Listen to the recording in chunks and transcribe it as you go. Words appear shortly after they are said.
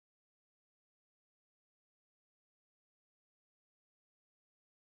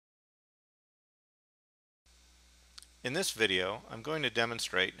In this video, I'm going to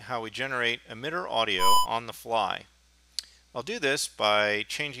demonstrate how we generate emitter audio on the fly. I'll do this by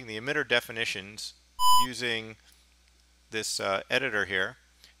changing the emitter definitions using this editor here,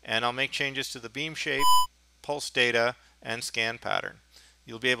 and I'll make changes to the beam shape, pulse data, and scan pattern.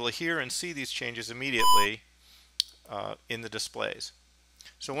 You'll be able to hear and see these changes immediately in the displays.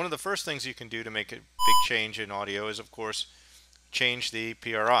 So one of the first things you can do to make a big change in audio is, of course, change the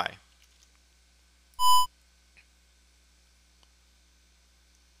PRI.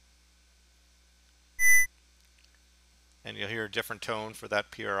 And you'll hear a different tone for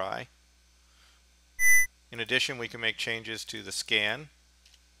that PRI. In addition, we can make changes to the scan.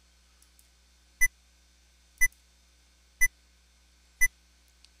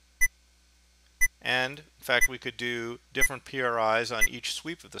 And in fact, we could do different PRIs on each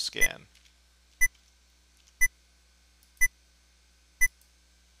sweep of the scan.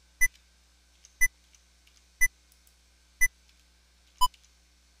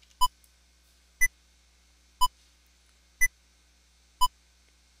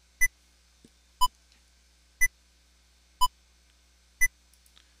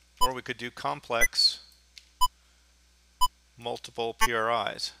 Or we could do complex multiple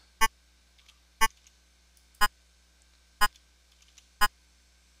PRIs.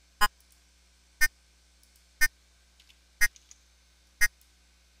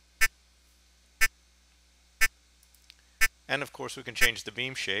 And of course we can change the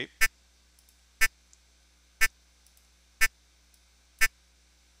beam shape.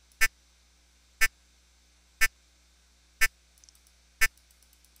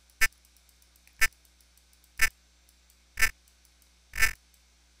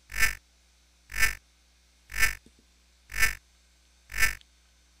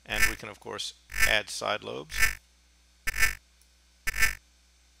 And we can of course add side lobes.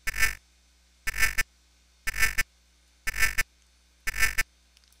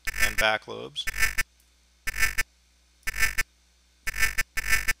 And back lobes.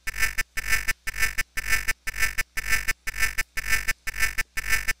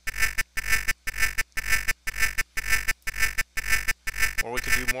 Or we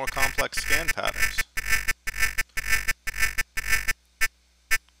could do more complex scan patterns.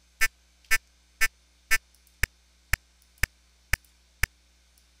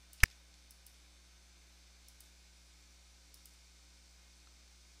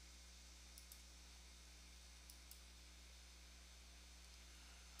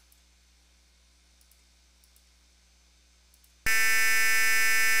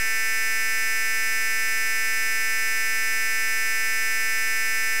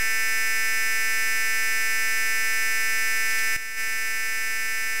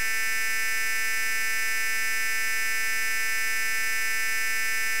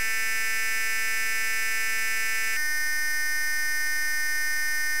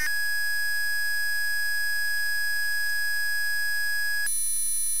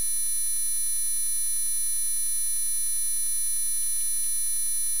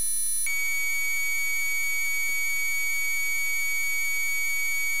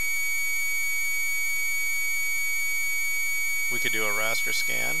 We could do a raster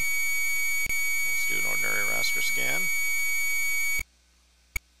scan. Let's do an ordinary raster scan.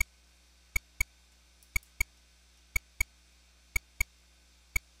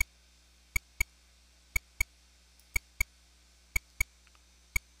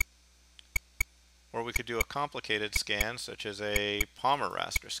 Or we could do a complicated scan, such as a Palmer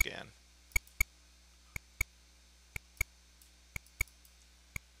raster scan.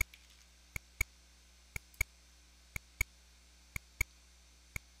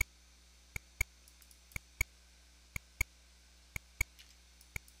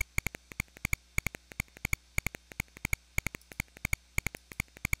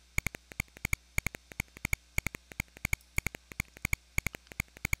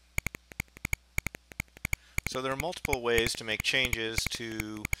 So there are multiple ways to make changes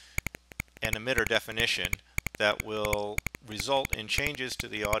to an emitter definition that will result in changes to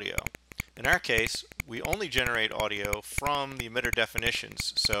the audio. In our case, we only generate audio from the emitter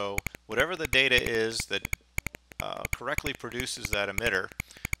definitions. So whatever the data is that correctly produces that emitter,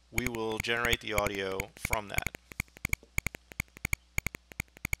 we will generate the audio from that.